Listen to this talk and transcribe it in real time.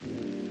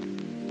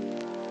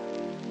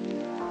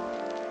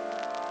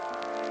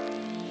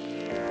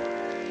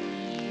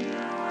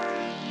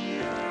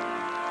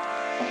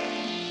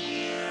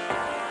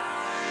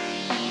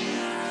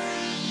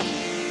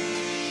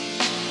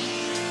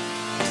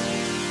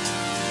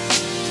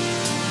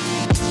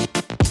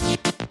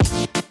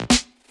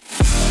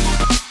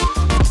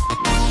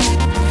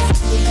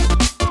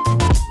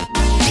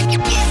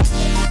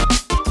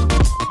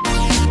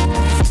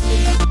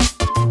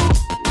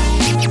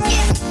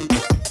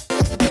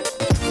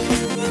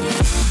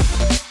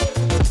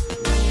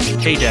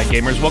Hey Dad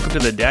Gamers, welcome to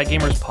the Dad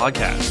Gamers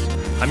Podcast.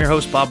 I'm your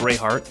host Bob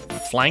Rayhart,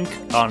 Flank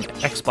on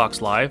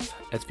Xbox Live,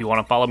 if you want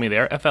to follow me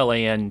there,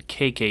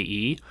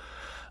 FLANKKE.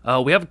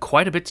 We have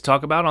quite a bit to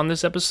talk about on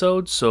this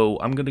episode, so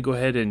I'm going to go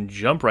ahead and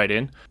jump right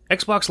in.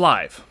 Xbox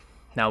Live.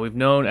 Now, we've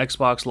known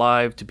Xbox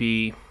Live to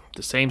be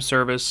the same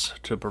service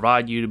to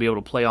provide you to be able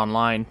to play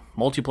online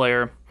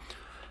multiplayer,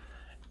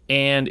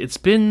 and it's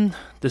been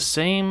the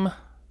same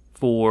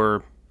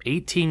for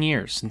 18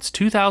 years, since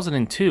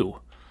 2002.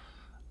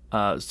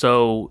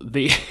 So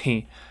the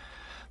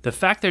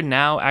fact they're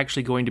now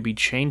actually going to be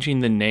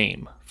changing the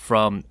name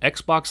from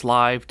Xbox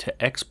Live to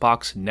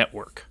Xbox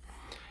Network,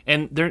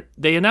 and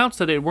they announced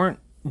that they weren't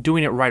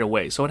doing it right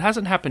away, so it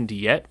hasn't happened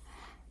yet.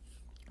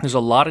 There's a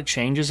lot of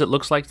changes, it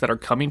looks like, that are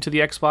coming to the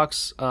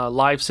Xbox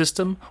Live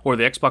system, or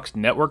the Xbox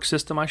Network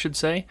system, I should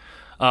say.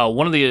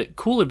 One of the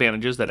cool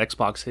advantages that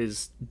Xbox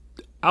is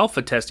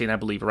alpha testing, I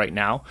believe, right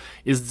now,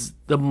 is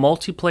the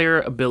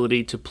multiplayer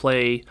ability to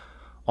play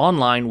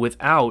online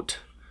without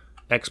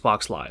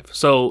Xbox Live.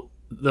 So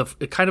the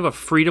kind of a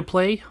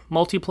free-to-play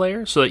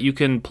multiplayer, so that you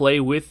can play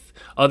with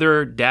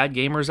other dad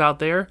gamers out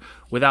there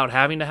without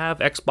having to have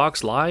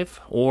Xbox Live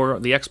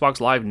or the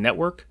Xbox Live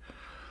network.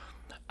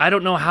 I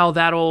don't know how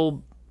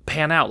that'll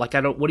pan out. Like,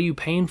 what are you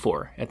paying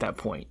for at that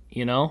point?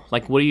 You know,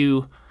 like,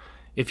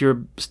 if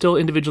you're still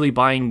individually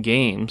buying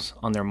games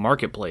on their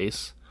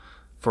marketplace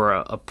for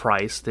a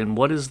price, then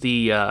what does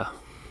the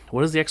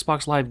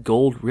Xbox Live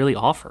Gold really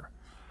offer?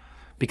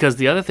 Because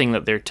the other thing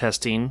that they're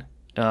testing,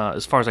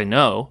 as far as I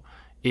know,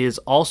 is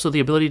also the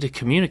ability to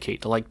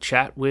communicate, to like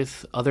chat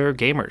with other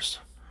gamers.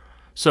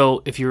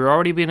 So if you're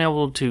already being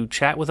able to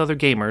chat with other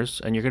gamers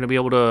and you're going to be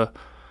able to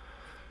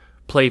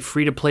play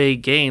free-to-play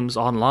games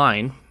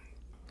online,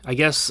 I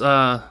guess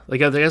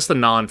the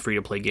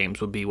non-free-to-play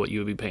games would be what you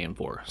would be paying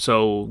for.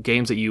 So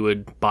games that you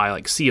would buy,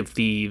 like Sea of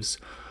Thieves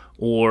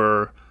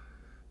or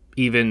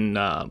even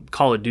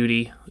Call of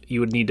Duty, you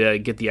would need to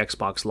get the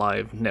Xbox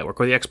Live network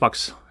or the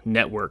Xbox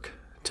network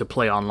to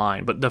play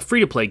online. But the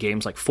free-to-play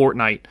games like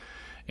Fortnite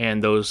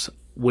and those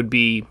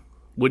wouldn't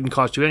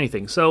cost you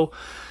anything. So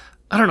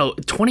I don't know,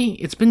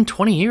 it's been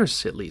 20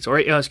 years at least, or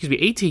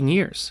 18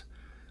 years,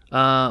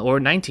 or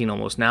 19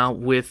 almost now,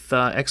 with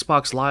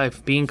Xbox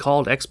Live being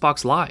called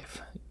Xbox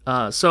Live.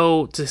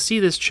 So to see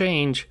this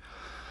change,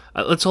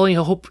 let's only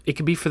hope it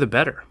can be for the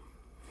better.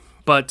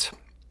 But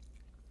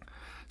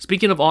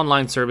speaking of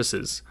online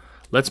services,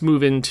 let's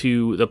move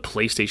into the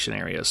PlayStation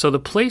area. So the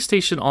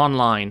PlayStation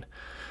Online,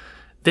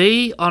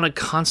 they, on a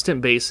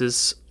constant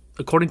basis,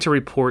 according to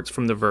reports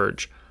from The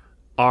Verge,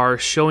 are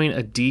showing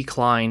a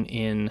decline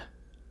in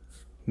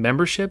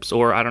memberships,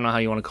 or I don't know how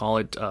you want to call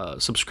it,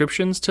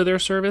 subscriptions to their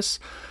service.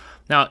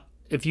 Now,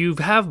 if you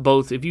dad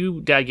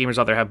gamers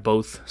out there have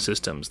both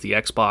systems, the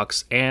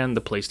Xbox and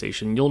the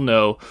PlayStation, you'll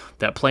know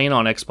that playing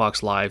on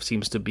Xbox Live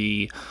seems to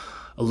be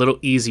a little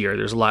easier.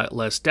 There's a lot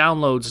less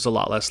downloads, there's a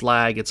lot less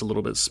lag, it's a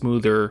little bit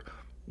smoother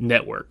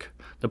network.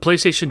 The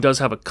PlayStation does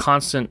have a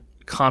constant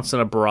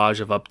barrage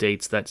of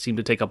updates that seem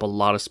to take up a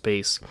lot of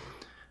space,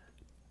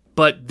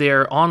 but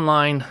their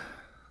online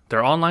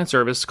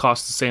service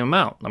costs the same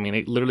amount. I mean,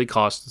 it literally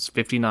costs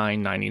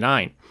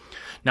 $59.99.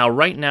 Now,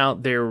 right now,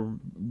 they're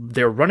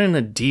running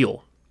a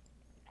deal,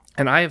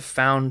 and I have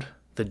found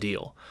the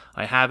deal.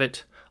 I have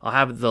it. I'll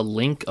have the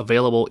link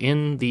available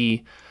in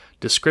the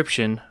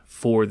description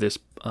for this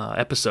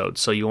episode,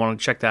 so you want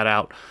to check that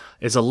out.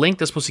 It's a link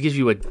that's supposed to give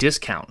you a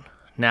discount.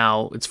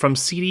 Now, it's from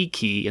CD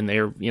Key, and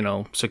they're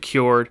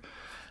secured,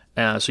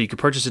 so you can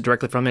purchase it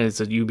directly from it.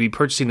 You'd be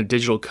purchasing a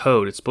digital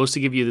code. It's supposed to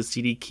give you the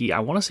CD Key, I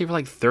want to say, for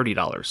like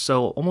 $30,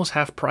 so almost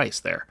half price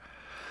there.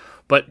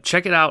 But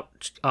check it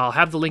out. I'll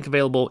have the link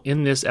available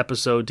in this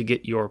episode to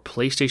get your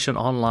PlayStation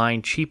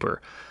Online cheaper.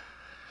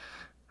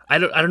 I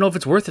don't know if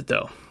it's worth it,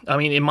 though. I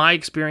mean, in my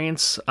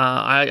experience,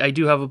 I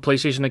do have a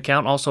PlayStation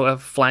account. Also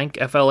have Flank,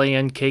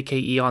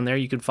 FLANKKE on there.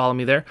 You can follow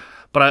me there.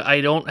 But I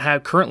don't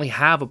currently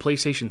have a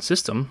PlayStation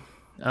system,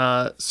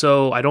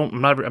 so I'm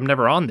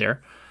never on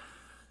there.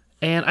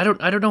 And I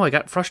don't know. I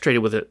got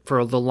frustrated with it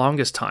for the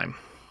longest time.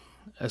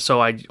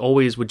 So I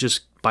always would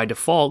just, by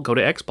default, go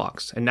to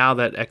Xbox. And now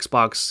that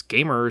Xbox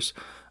Gamers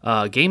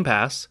Game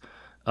Pass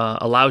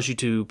allows you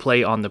to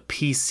play on the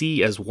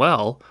PC as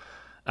well,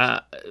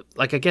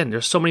 again,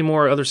 there's so many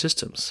more other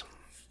systems.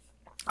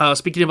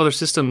 Speaking of other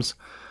systems,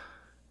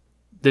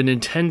 the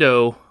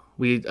Nintendo,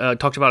 we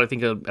talked about, I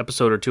think, an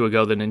episode or two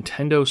ago, the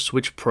Nintendo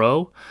Switch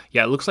Pro.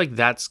 Yeah, it looks like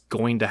that's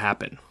going to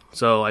happen.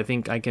 So I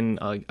think I can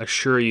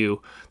assure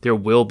you there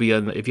will be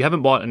if you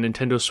haven't bought a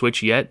Nintendo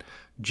Switch yet,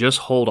 just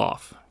hold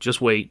off. Just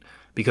wait,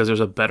 because there's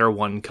a better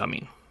one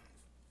coming.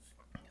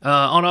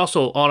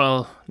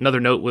 Another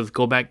note, let's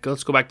go back to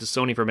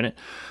Sony for a minute,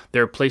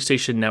 their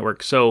PlayStation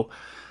Network. So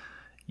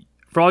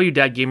for all you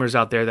dad gamers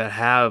out there that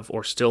have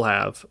or still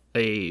have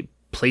a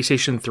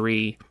PlayStation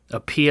 3, a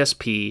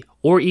PSP,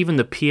 or even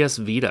the PS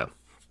Vita,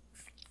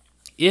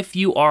 if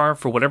you are,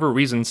 for whatever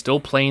reason,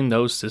 still playing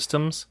those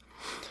systems,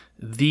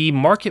 the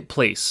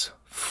marketplace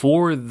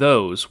for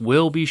those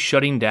will be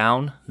shutting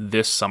down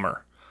this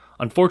summer.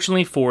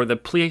 Unfortunately for the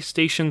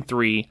PlayStation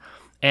 3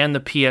 and the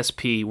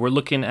PSP, we're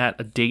looking at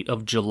a date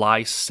of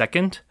July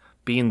 2nd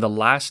being the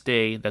last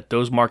day that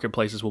those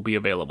marketplaces will be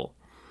available.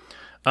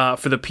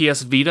 For the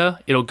PS Vita,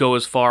 it'll go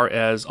as far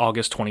as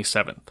August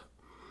 27th.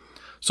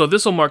 So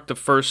this will mark the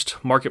first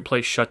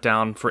marketplace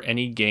shutdown for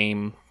any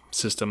game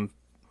system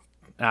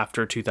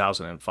after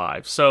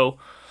 2005. So,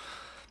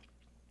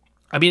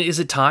 I mean, is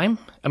it time?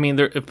 I mean,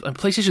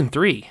 PlayStation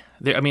 3.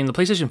 The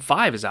PlayStation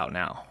 5 is out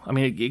now. I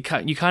mean, you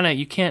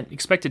can't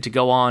expect it to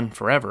go on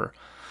forever.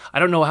 I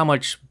don't know how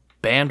much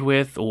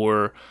bandwidth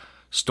or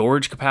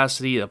storage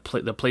capacity the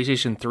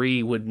PlayStation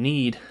 3 would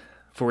need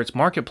for its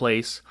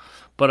marketplace,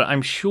 but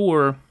I'm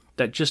sure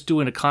that just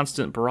doing a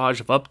constant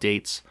barrage of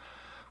updates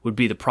would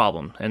be the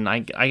problem. And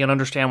I can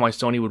understand why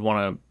Sony would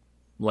want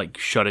to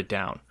shut it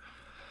down.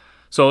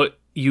 So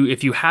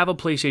if you have a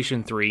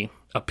PlayStation 3,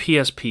 a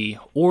PSP,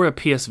 or a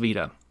PS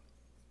Vita,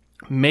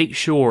 make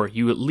sure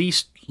you at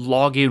least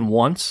log in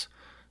once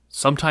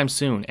sometime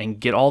soon and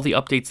get all the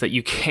updates that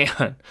you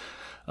can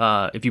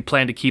if you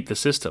plan to keep the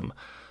system,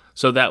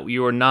 so that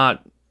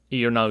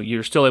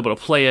you're still able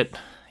to play it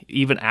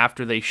even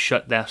after they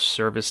shut that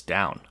service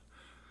down.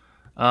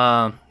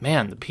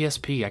 Man, the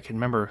PSP, I can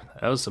remember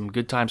that was some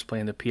good times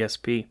playing the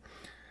PSP.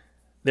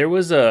 There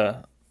was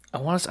I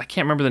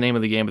can't remember the name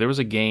of the game, but there was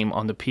a game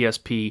on the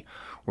PSP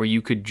where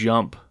you could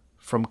jump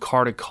from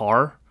car to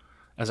car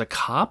as a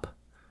cop.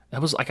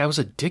 That was I was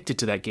addicted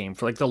to that game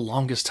for the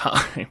longest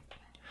time.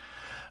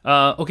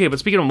 Okay, but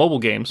speaking of mobile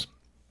games,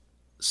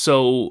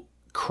 so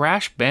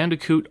Crash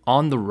Bandicoot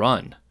on the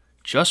Run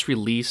just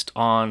released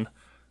on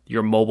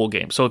your mobile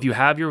game. So if you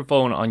have your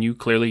phone on you,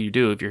 clearly you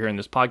do if you're hearing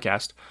this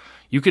podcast,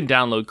 you can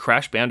download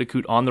Crash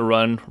Bandicoot on the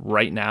Run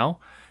right now.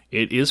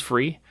 It is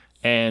free,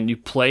 and you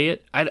play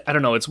it. I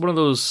don't know, it's one of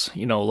those,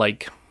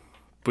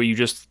 where you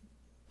just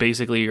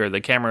basically, or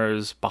the camera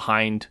is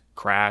behind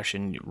Crash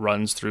and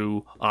runs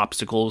through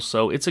obstacles.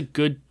 So it's a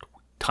good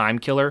time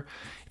killer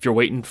if you're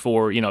waiting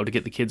for, to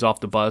get the kids off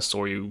the bus,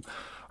 or you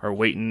are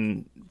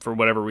waiting for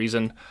whatever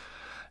reason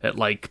at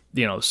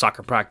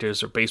soccer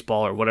practice or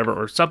baseball or whatever,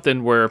 or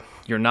something where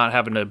you're not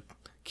having to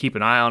keep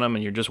an eye on them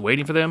and you're just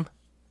waiting for them.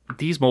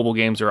 These mobile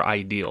games are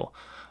ideal.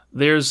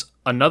 There's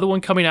another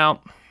one coming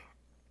out.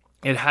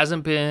 It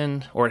hasn't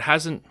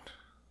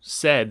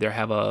said they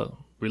have a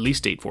release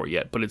date for it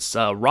yet, but it's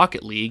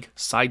Rocket League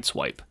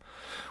Sideswipe,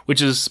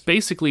 which is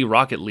basically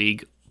Rocket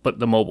League, but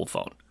the mobile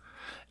phone.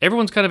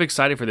 Everyone's kind of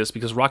excited for this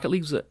because Rocket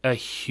League's a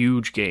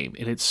huge game,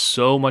 and it's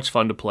so much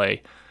fun to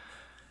play.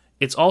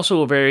 It's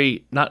also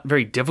a not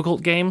very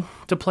difficult game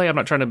to play. I'm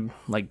not trying to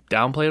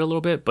downplay it a little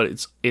bit, but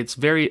it's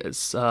very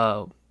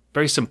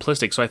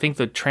simplistic. So I think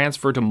the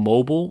transfer to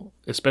mobile,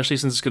 especially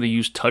since it's going to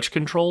use touch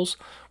controls,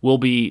 will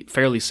be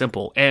fairly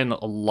simple and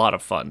a lot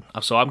of fun.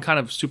 So I'm kind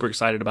of super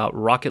excited about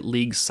Rocket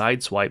League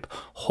Sideswipe.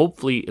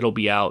 Hopefully it'll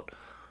be out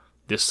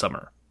this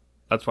summer.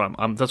 That's what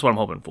I'm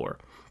hoping for.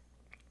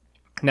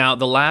 Now,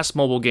 the last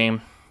mobile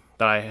game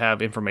that I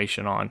have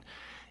information on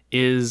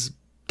is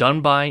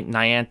done by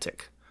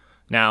Niantic.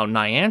 Now,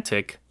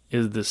 Niantic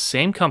is the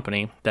same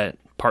company that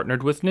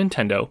partnered with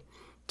Nintendo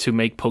to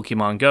make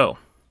Pokemon Go.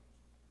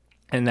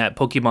 And that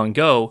Pokemon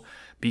Go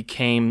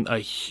became a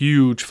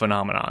huge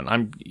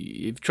phenomenon.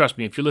 Trust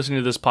me, if you're listening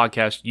to this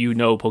podcast, you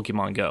know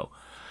Pokemon Go.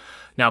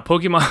 Now,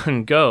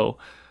 Pokemon Go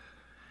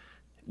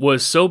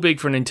was so big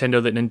for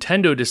Nintendo that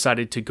Nintendo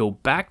decided to go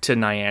back to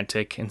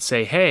Niantic and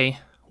say, hey,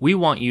 we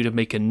want you to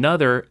make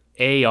another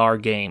AR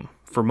game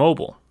for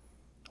mobile.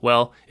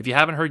 Well, if you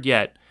haven't heard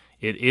yet,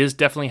 it is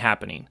definitely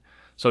happening.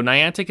 So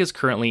Niantic is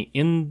currently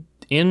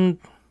in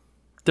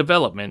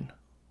development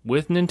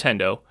with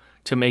Nintendo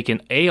to make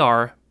an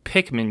AR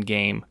Pikmin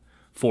game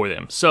for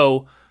them.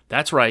 So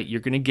that's right, you're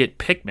going to get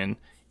Pikmin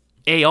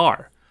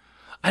AR.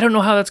 I don't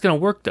know how that's going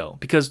to work though,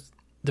 because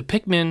the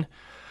Pikmin,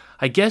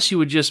 I guess you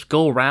would just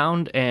go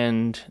around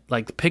and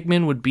the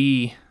Pikmin would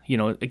be,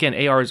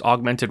 again, AR is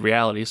augmented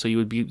reality, so you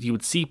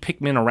would see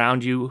Pikmin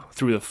around you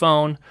through the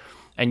phone,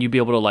 and you'd be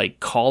able to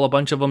call a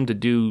bunch of them to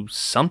do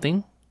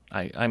something.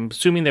 I'm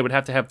assuming they would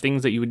have to have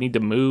things that you would need to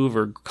move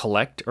or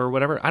collect or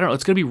whatever. I don't know.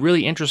 It's going to be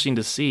really interesting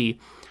to see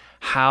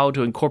how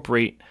to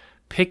incorporate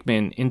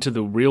Pikmin into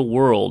the real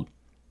world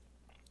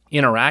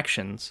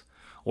interactions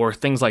or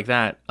things like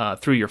that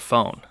through your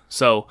phone.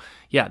 So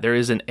yeah, there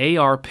is an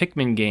AR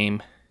Pikmin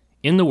game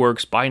in the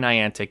works by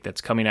Niantic that's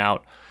coming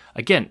out.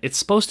 Again, it's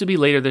supposed to be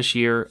later this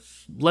year.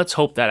 Let's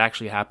hope that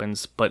actually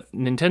happens. But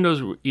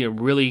Nintendo's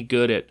really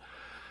good at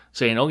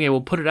saying, okay,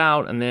 we'll put it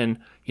out, and then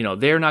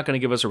they're not going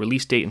to give us a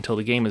release date until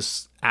the game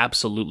is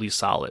absolutely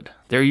solid.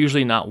 They're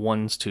usually not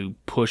ones to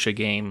push a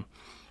game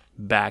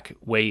back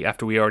way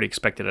after we already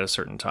expected at a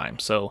certain time.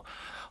 So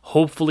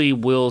hopefully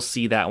we'll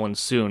see that one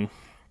soon.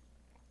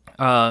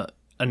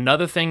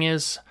 Another thing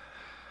is,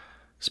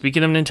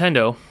 speaking of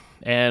Nintendo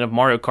and of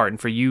Mario Kart, and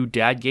for you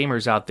dad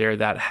gamers out there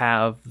that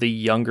have the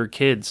younger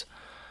kids,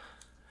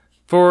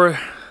 for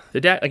the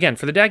dad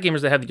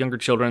gamers that have the younger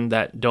children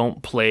that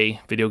don't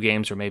play video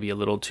games, or maybe a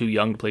little too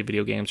young to play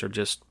video games, or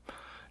just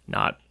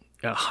not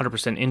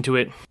 100% into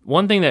it.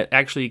 One thing that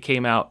actually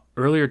came out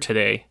earlier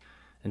today,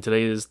 and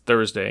today is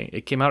Thursday.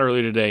 It came out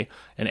earlier today,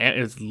 and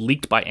it's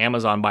leaked by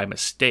Amazon by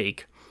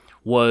mistake,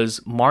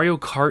 was Mario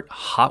Kart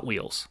Hot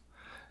Wheels.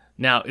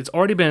 Now, it's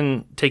already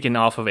been taken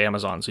off of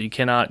Amazon, so you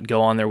cannot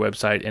go on their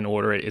website and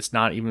order it. It's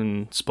not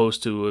even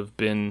supposed to have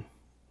been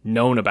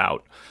known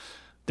about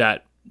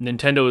that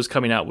Nintendo is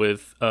coming out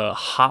with a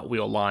Hot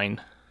Wheel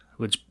line,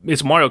 which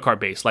is Mario Kart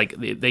based. Like,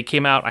 they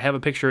came out, I have a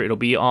picture, it'll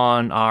be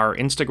on our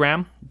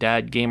Instagram,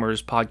 Dad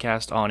Gamers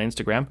Podcast on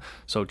Instagram,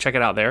 so check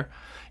it out there.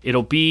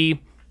 It'll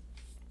be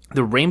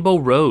the Rainbow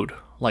Road,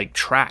 like,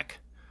 track,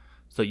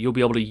 so you'll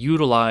be able to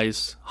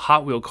utilize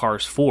Hot Wheel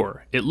cars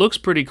for. It looks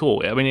pretty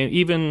cool. I mean,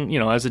 even,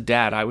 as a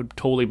dad, I would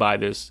totally buy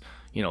this,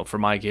 for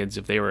my kids.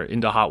 If they were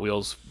into Hot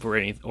Wheels for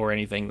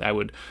anything, I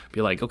would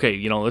be like, okay,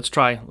 let's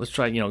try,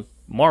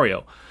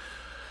 Mario.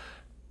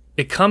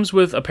 It comes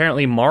with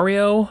apparently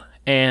Mario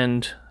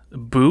and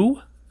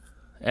Boo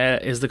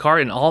is the car,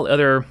 and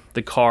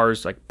the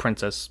cars like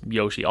Princess,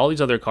 Yoshi, all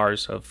these other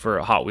cars for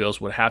Hot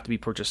Wheels would have to be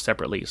purchased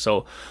separately.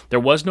 So there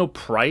was no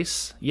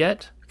price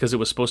yet, because it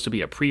was supposed to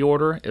be a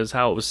pre-order, is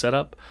how it was set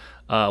up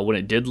when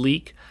it did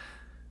leak.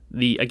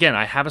 Again,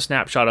 I have a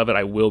snapshot of it.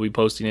 I will be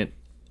posting it,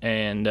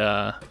 and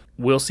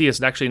we'll see.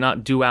 It's actually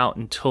not due out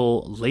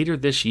until later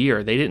this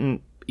year. They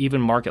didn't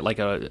even mark it like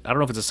I don't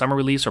know if it's a summer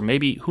release, or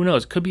maybe, who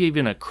knows, it could be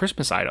even a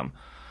Christmas item.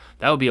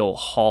 That would be a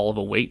haul of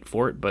a wait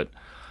for it, but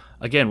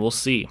again, we'll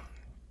see.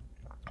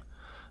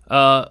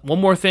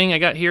 One more thing I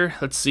got here.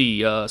 Let's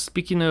see.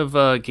 Speaking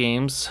of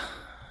games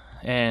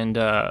and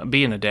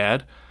being a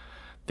dad,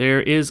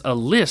 there is a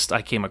list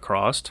I came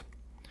across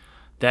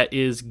that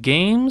is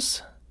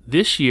games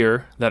this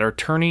year that are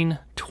turning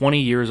 20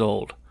 years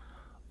old.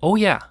 Oh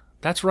yeah,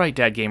 that's right,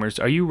 Dad Gamers.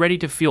 Are you ready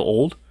to feel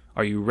old?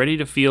 Are you ready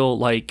to feel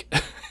like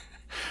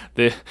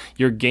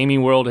your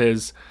gaming world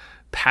has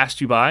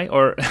passed you by?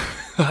 Or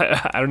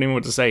I don't even know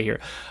what to say here.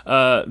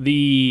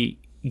 The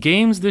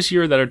games this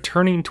year that are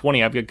turning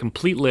 20, I've got a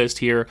complete list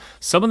here.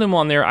 Some of them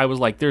on there I was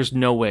like, there's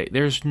no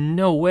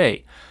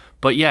way.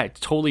 But yeah, it's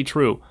totally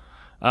true.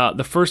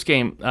 The first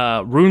game,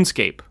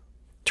 RuneScape,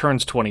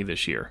 turns 20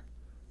 this year.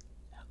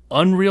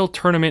 Unreal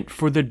Tournament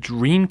for the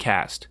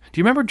Dreamcast. Do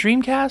you remember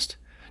Dreamcast?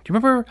 Do you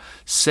remember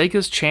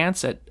Sega's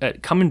chance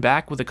at coming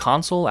back with a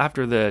console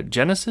after the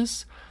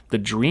Genesis? The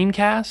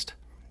Dreamcast?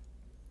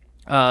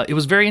 It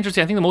was very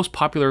interesting. I think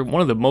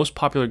one of the most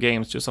popular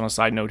games, just on a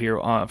side note here,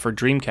 for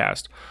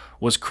Dreamcast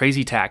was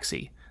Crazy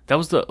Taxi. That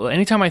was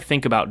anytime I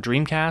think about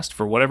Dreamcast,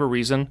 for whatever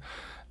reason,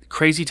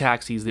 Crazy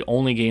Taxi is the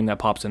only game that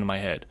pops into my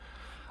head.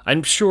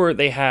 I'm sure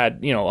they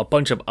had, a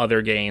bunch of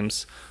other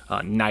games,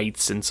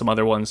 Knights and some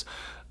other ones,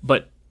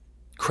 but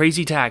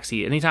Crazy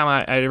Taxi, anytime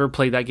I ever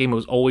played that game, it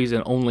was always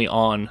and only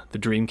on the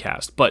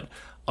Dreamcast. But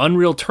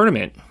Unreal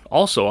Tournament,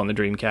 also on the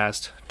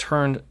Dreamcast,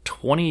 turned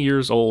 20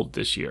 years old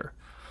this year.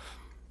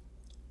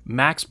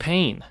 Max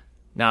Payne.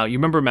 Now, you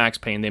remember Max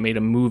Payne? They made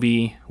a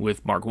movie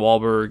with Mark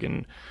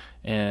Wahlberg,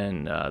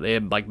 and they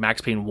had like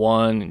Max Payne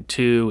 1 and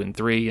 2 and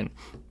 3, and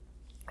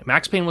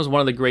Max Payne was one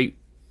of the great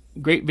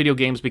video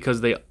games because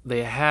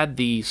they had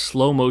the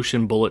slow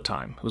motion bullet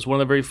time. It was one of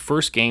the very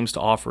first games to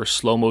offer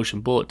slow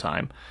motion bullet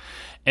time,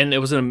 and it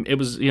was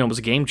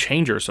a game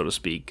changer, so to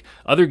speak.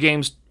 Other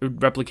games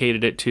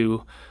replicated it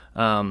too,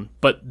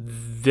 but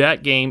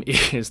that game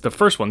is the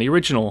first one. The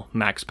original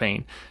Max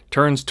Payne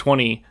turns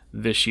 20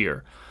 this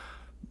year.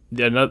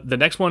 The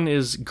next one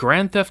is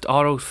Grand Theft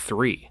Auto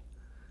 3.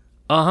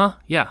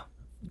 Yeah.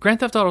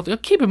 Grand Theft Auto.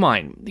 Keep in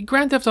mind,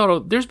 Grand Theft Auto.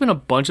 There's been a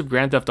bunch of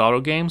Grand Theft Auto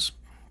games,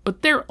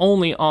 but they're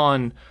only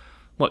on,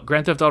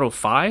 Grand Theft Auto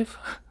 5?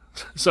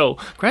 So,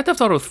 Grand Theft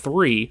Auto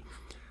 3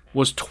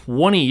 was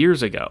 20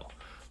 years ago.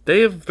 They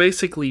have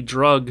basically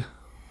drug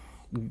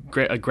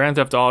Grand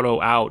Theft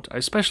Auto out,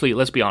 especially,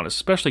 let's be honest,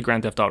 especially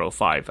Grand Theft Auto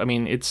 5. I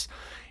mean,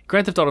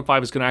 Grand Theft Auto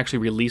 5 is going to actually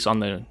release on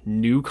the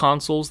new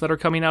consoles that are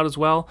coming out as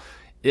well.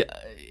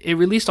 It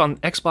released on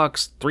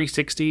Xbox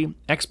 360,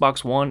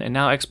 Xbox One, and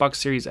now Xbox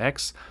Series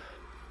X.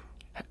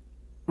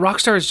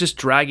 Rockstar is just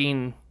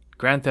dragging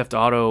Grand Theft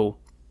Auto.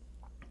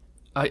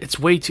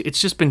 It's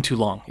just been too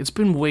long. It's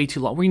been way too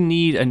long. We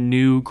need a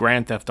new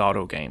Grand Theft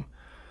Auto game.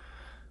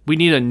 We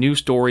need a new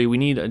story. We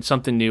need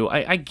something new.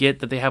 I get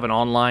that they have an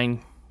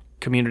online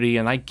community,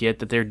 and I get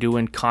that they're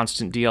doing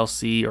constant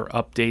DLC or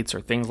updates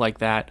or things like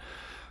that.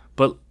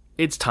 But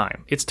it's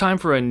time. It's time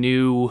for a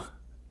new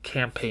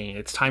campaign.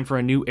 It's time for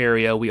a new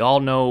area. We all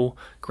know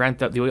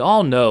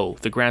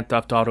the Grand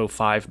Theft Auto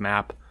 5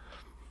 map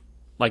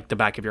like the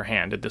back of your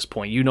hand at this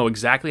point. You know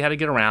exactly how to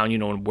get around.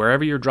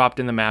 Wherever you're dropped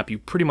in the map, you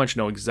pretty much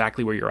know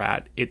exactly where you're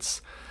at.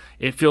 It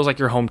feels like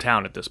your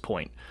hometown at this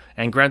point.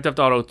 And Grand Theft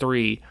Auto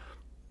 3,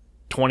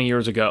 20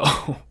 years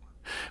ago,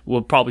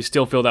 will probably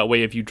still feel that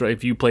way if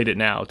you played it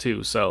now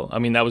too. So, I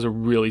mean, that was a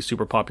really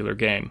super popular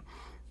game.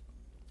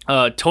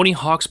 Tony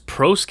Hawk's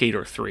Pro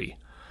Skater 3.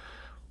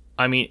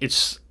 I mean,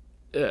 it's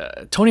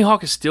Tony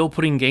Hawk is still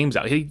putting games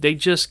out. They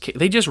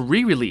just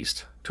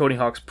re-released Tony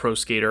Hawk's Pro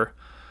Skater.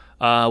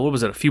 What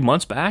was it, a few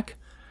months back?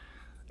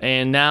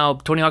 And now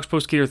Tony Hawk's Pro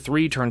Skater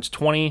 3 turns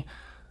 20.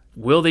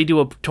 Will they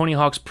do a Tony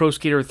Hawk's Pro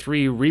Skater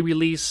 3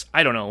 re-release?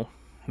 I don't know.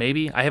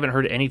 maybe. I haven't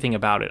heard anything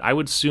about it. I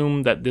would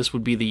assume that this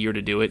would be the year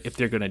to do it if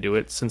they're going to do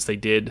it, since they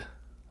did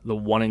the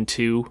 1 and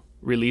 2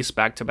 release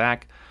back to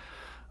back.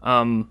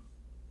 The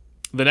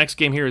next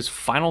game here is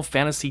Final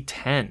Fantasy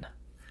X.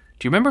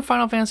 Do you remember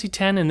Final Fantasy X?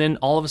 And then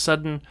all of a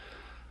sudden,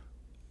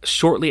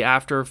 shortly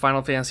after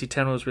Final Fantasy X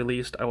was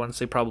released, I want to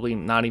say probably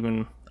not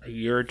even a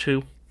year or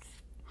two,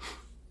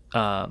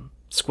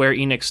 Square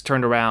Enix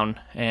turned around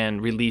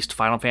and released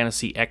Final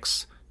Fantasy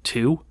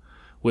X2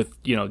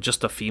 with,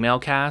 just a female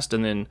cast,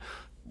 and then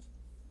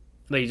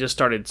they just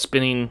started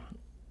spinning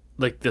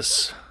like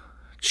this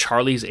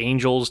Charlie's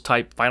Angels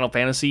type Final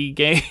Fantasy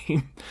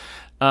game.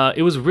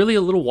 It was really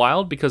a little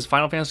wild because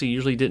Final Fantasy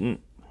usually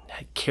didn't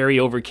carry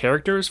over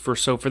characters,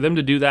 so for them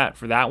to do that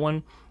for that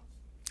one,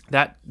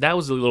 that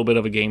was a little bit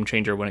of a game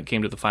changer when it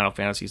came to the Final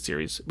Fantasy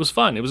series. It was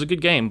fun. It was a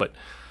good game, but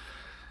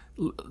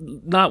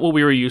not what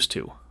we were used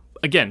to.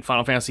 Again,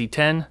 Final Fantasy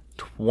X,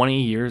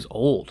 20 years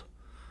old.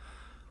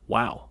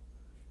 Wow.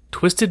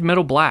 Twisted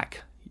Metal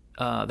Black.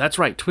 That's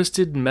right,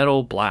 Twisted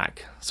Metal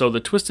Black. So the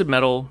Twisted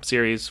Metal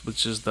series,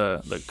 which is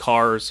the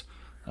Cars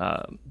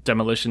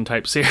demolition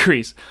type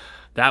series,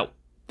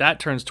 that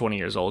turns 20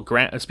 years old.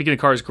 Speaking of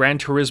cars, Gran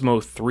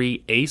Turismo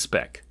 3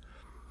 A-Spec.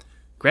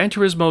 Gran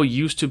Turismo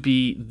used to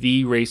be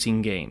the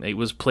racing game. It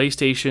was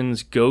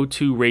PlayStation's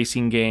go-to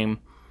racing game.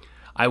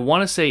 I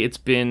want to say it's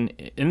been,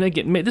 and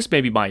again, this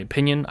may be my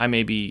opinion, I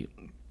may be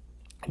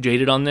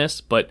jaded on this,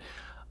 but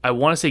I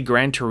want to say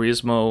Gran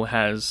Turismo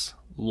has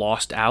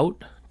lost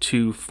out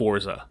to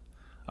Forza.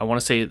 I want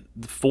to say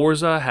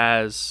Forza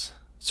has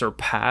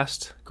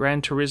surpassed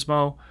Gran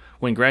Turismo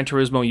when Gran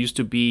Turismo used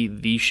to be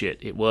the shit.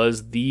 It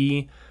was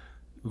the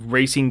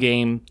racing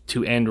game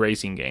to end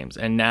racing games,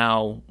 and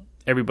now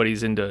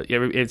everybody's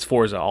it's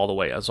Forza all the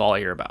way. That's all I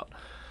hear about.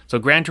 So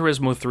Gran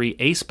Turismo 3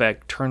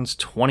 A-Spec turns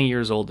 20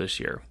 years old this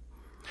year.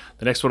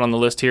 The next one on the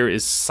list here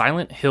is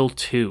Silent Hill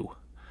 2.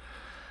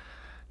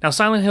 Now,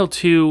 Silent Hill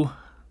 2,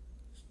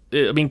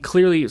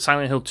 clearly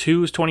Silent Hill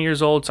 2 is 20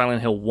 years old.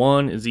 Silent Hill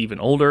 1 is even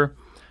older.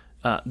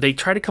 They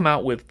tried to come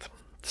out with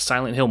the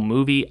Silent Hill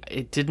movie.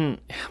 It didn't,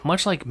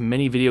 much like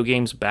many video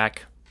games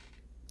back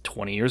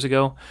 20 years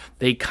ago,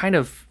 they kind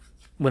of,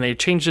 when they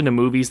changed into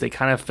movies, they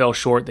kind of fell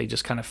short. They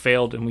just kind of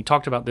failed. And we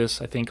talked about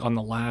this, I think, on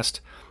the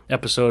last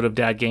episode of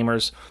Dad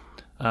Gamers,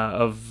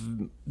 of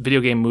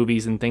video game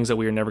movies and things that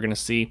we are never going to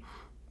see.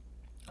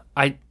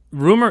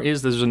 Rumor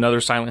is there's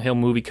another Silent Hill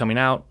movie coming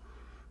out.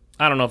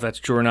 I don't know if that's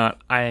true or not.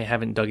 I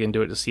haven't dug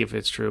into it to see if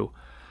it's true.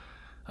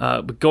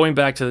 But going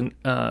back to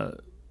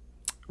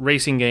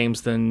racing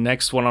games, the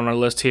next one on our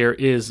list here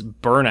is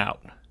Burnout.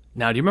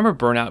 Now, do you remember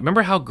Burnout?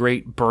 Remember how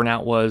great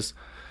Burnout was?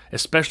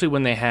 Especially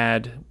when they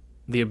had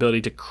the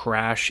ability to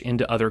crash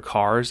into other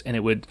cars and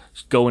it would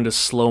go into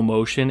slow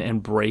motion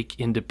and break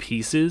into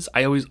pieces.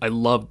 I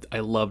loved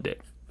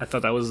it. I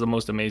thought that was the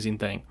most amazing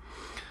thing.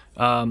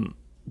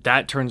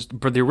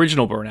 But the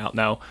original Burnout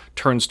now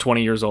turns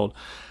 20 years old.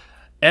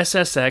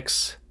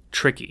 SSX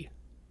Tricky.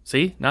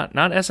 See? Not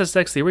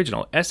SSX the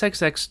original.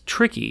 SSX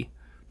Tricky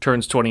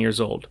turns 20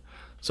 years old.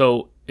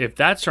 So if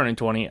that's turning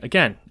 20,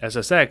 again,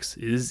 SSX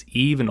is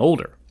even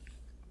older.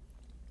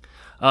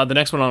 The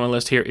next one on the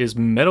list here is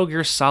Metal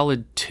Gear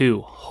Solid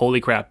 2. Holy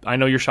crap. I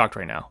know you're shocked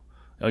right now.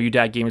 Oh, you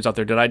dad gamers out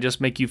there, did I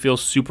just make you feel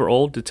super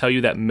old to tell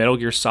you that Metal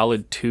Gear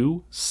Solid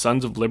 2,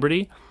 Sons of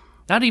Liberty,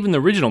 not even the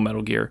original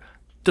Metal Gear,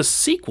 the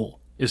sequel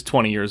is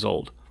 20 years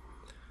old.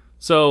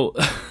 So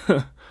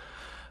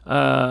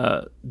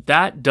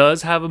that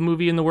does have a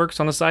movie in the works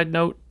on a side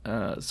note.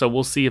 So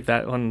we'll see if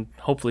that one,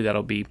 hopefully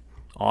that'll be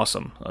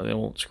awesome. They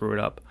won't screw it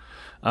up.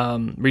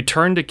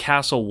 Return to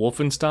Castle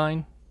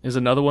Wolfenstein is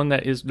another one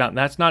that is not,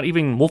 that's not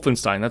even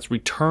Wolfenstein. That's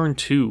Return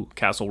to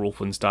Castle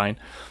Wolfenstein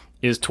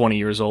is 20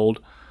 years old.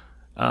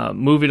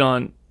 Moving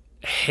on,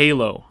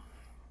 Halo,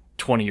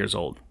 20 years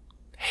old.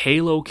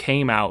 Halo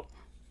came out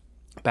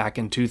back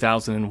in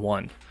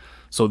 2001.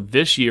 So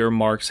this year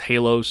marks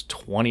Halo's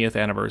 20th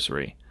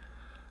anniversary.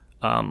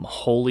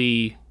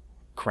 Holy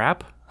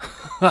crap.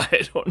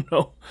 I don't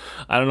know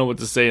what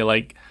to say.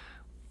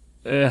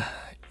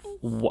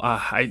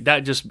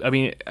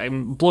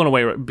 I'm blown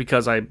away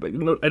because I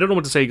don't know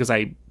what to say because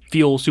I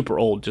feel super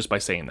old just by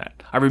saying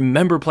that. I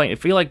remember I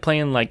feel like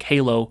playing like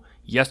Halo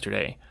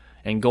yesterday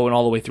and going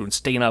all the way through and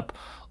staying up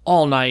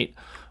all night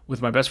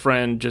with my best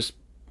friend, just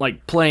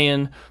like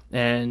playing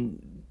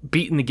and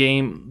beating the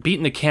game,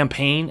 beating the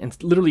campaign,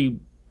 and literally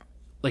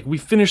like we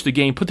finished the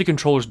game, put the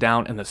controllers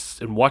down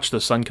and watched the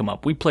sun come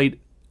up. We played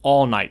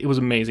all night. It was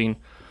amazing.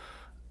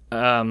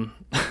 But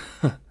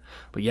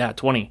yeah,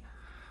 20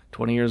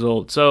 years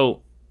old.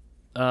 So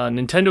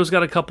Nintendo's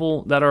got a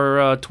couple that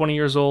are 20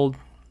 years old.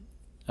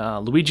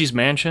 Luigi's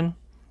Mansion.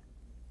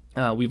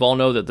 We've all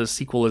know that the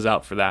sequel is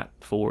out for that,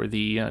 for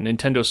the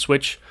Nintendo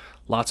Switch.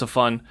 Lots of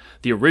fun.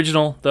 The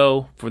original,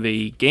 though, for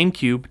the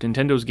GameCube,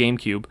 Nintendo's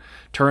GameCube,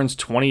 turns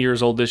 20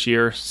 years old this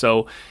year.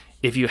 So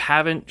if you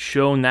haven't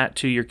shown that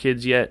to your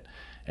kids yet,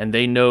 and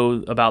they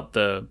know about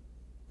the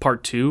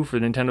part 2 for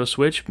Nintendo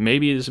Switch,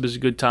 maybe this is a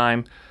good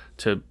time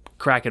to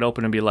crack it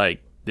open and be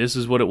like, this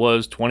is what it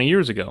was 20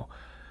 years ago.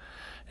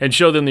 and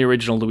show them the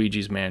original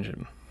Luigi's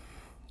Mansion.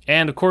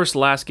 And of course, the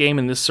last game,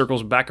 and this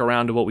circles back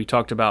around to what we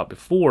talked about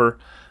before,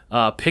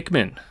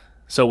 Pikmin.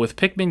 So with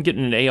Pikmin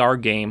getting an AR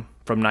game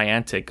from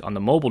Niantic on the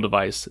mobile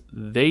device,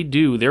 they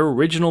do their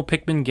original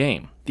Pikmin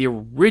game. The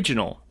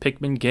original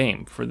Pikmin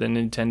game for the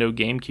Nintendo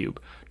GameCube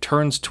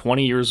turns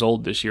 20 years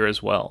old this year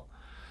as well.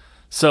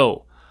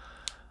 So,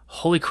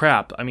 holy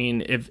crap. I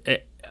mean, if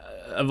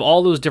of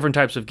all those different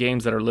types of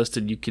games that are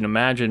listed, you can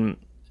imagine,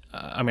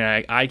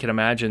 I can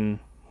imagine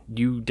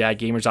you dad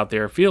gamers out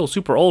there feel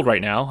super old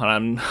right now,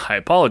 and I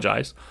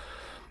apologize.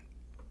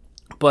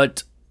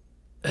 But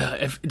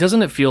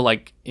doesn't it feel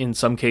like in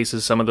some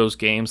cases some of those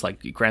games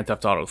like Grand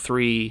Theft Auto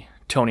 3,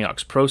 Tony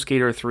Hawk's Pro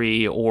Skater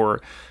 3,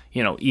 or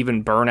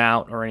even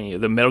Burnout or any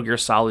of the Metal Gear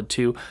Solid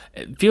 2,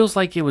 it feels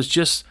like it was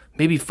just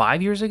maybe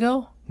 5 years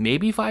ago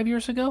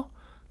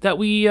that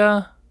we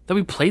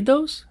played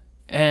those?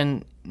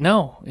 And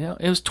no,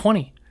 it was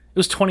 20. It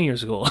was 20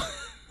 years ago.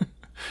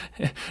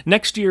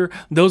 Next year,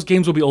 those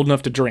games will be old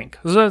enough to drink.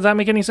 Does that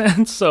make any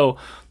sense? So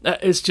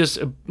it's just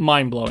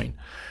mind-blowing.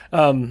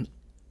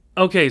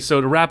 Okay,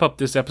 so to wrap up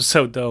this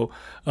episode, though,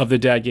 of the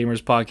Dad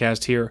Gamers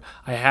podcast here,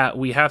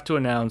 we have to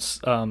announce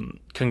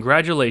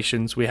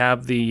congratulations. We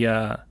have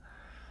the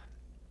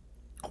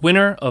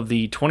winner of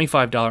the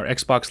 $25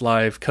 Xbox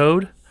Live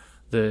code,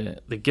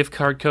 the gift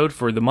card code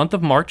for the month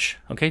of March.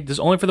 Okay, this is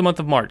only for the month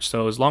of March.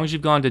 So as long as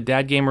you've gone to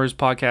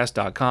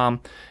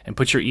dadgamerspodcast.com and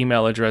put your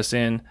email address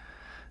in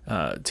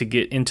to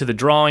get into the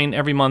drawing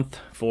every month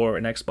for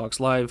an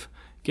Xbox Live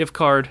gift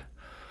card,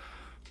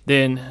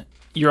 then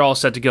you're all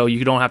set to go.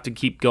 You don't have to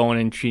keep going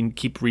and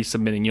keep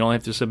resubmitting. You only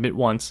have to submit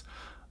once.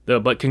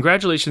 But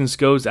congratulations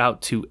goes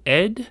out to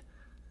Ed.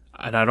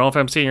 And I don't know if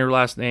I'm saying your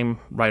last name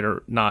right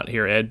or not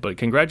here, Ed, but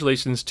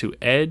congratulations to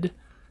Ed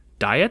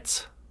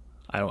Dietz.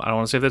 I don't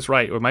want to say if that's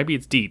right, or it might be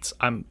it's Dietz.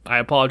 I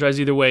apologize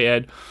either way,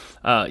 Ed.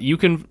 You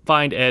can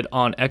find Ed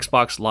on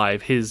Xbox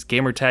Live. His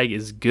gamer tag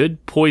is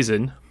Good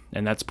Poison,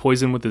 and that's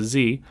Poison with a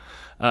Z.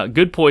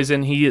 Good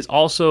Poison. He is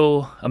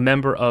also a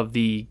member of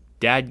the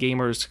Dad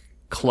Gamers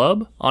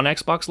Club on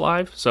Xbox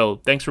Live.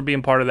 So thanks for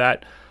being part of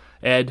that,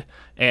 Ed,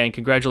 and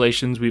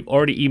congratulations. We've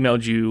already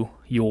emailed you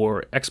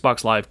your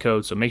Xbox Live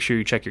code, so make sure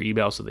you check your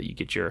email so that you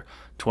get your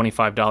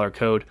 $25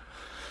 code.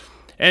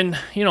 And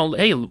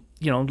hey,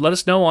 let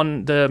us know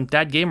on the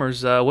Dad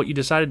Gamers what you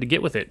decided to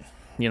get with it.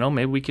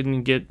 Maybe we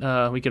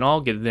can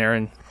all get in there,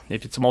 and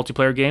if it's a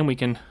multiplayer game, we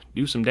can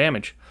do some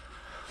damage.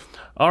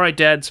 All right,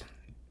 dads,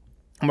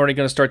 I'm already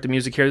going to start the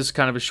music here. This is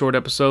kind of a short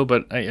episode,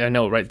 but I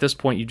know right at this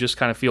point you just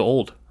kind of feel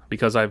old,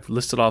 because I've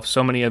listed off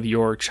so many of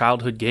your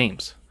childhood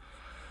games.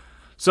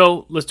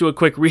 So let's do a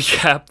quick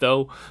recap,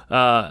 though.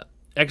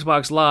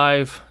 Xbox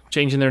Live,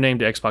 changing their name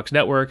to Xbox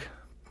Network.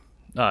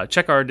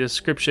 Check our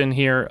description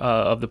here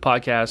of the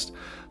podcast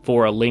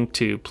for a link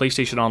to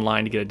PlayStation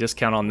Online to get a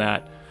discount on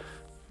that.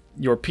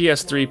 Your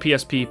PS3,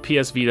 PSP,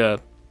 PS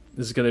Vita,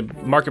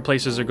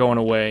 marketplaces are going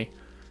away.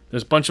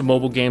 There's a bunch of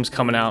mobile games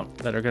coming out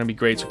that are going to be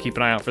great, so keep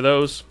an eye out for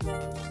those.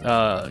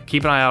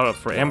 Keep an eye out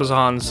for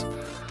Amazon's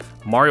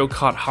Mario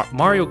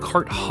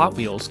Kart Hot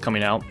Wheels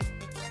coming out,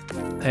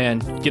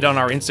 and get on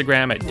our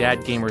Instagram at Dad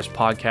Gamers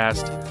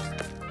Podcast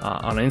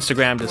on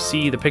Instagram to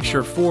see the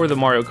picture for the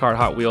Mario Kart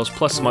Hot Wheels,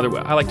 plus some other.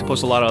 I like to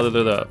post a lot of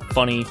other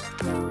funny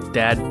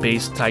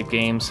dad-based type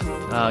games.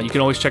 You can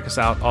always check us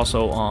out.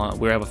 Also,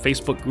 we have a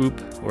Facebook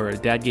group, or a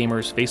Dad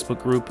Gamers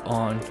Facebook group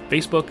on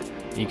Facebook.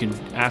 You can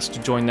ask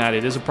to join that.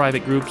 It is a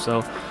private group,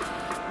 so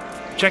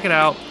check it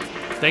out.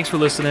 Thanks for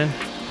listening.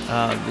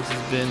 This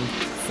has been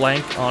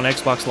Flank on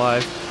Xbox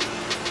Live.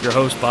 Your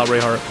host, Bob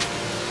Rayhart.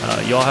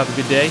 You all have a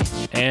good day,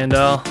 and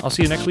I'll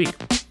see you next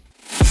week.